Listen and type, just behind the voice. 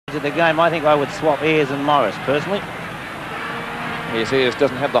of the game, I think I would swap Ayres and Morris, personally. Yes, Ayres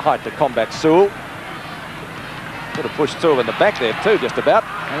doesn't have the height to combat Sewell. Could have pushed Sewell in the back there too, just about.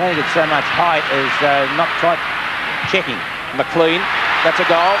 I don't think it's so much height as not quite checking. McLean, that's a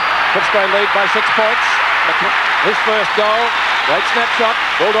goal. Footscray lead by 6 points. His first goal. Great snapshot.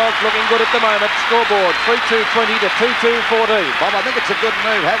 Bulldogs looking good at the moment. Scoreboard 3-2-20 to 2-2-14. Bob, I think it's a good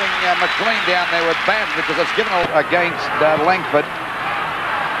move having McLean down there with Bands, because it's given against Langford.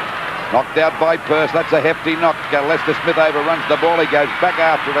 Knocked out by Purse. That's a hefty knock. Lester Smith overruns the ball. He goes back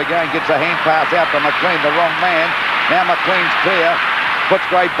after it again. Gets a hand pass out to McLean, the wrong man. Now McLean's clear.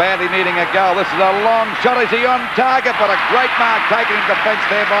 Footscray badly needing a goal. This is a long shot. Is he on target? But a great mark taken in defence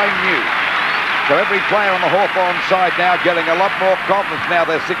there by New. So every player on the Hawthorn side now getting a lot more confidence. Now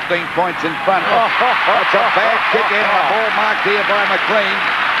they're 16 points in front. That's a bad kick in. The ball marked here by McLean.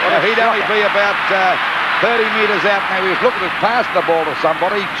 Well, he'd only be about 30 metres out. Now he was looking to pass the ball to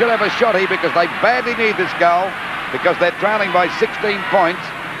somebody. He should have a shot here because they badly need this goal, because they're trailing by 16 points,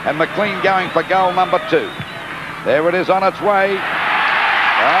 and McLean going for goal number 2. There it is on its way.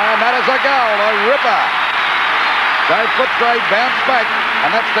 And that is a goal, a ripper. So Footscray bounced back, and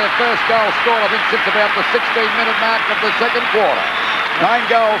that's their first goal scored, I think, since about the 16-minute mark of the second quarter.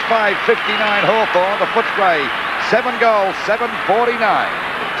 9 goals, 5-59 Hawthorn. The Footscray, 7 goals, 7-49.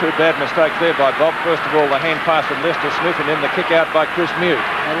 Two bad mistakes there by Bob. First of all, the hand pass from Lester Smith, and then the kick out by Chris Mew.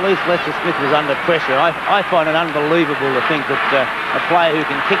 At least Lester Smith was under pressure. I find it unbelievable to think that a player who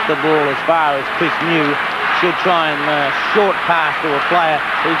can kick the ball as far as Chris Mew should try and short pass to a player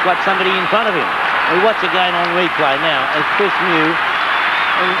who's got somebody in front of him. We watch again on replay now as Chris Mew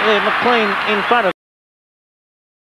and McLean in front of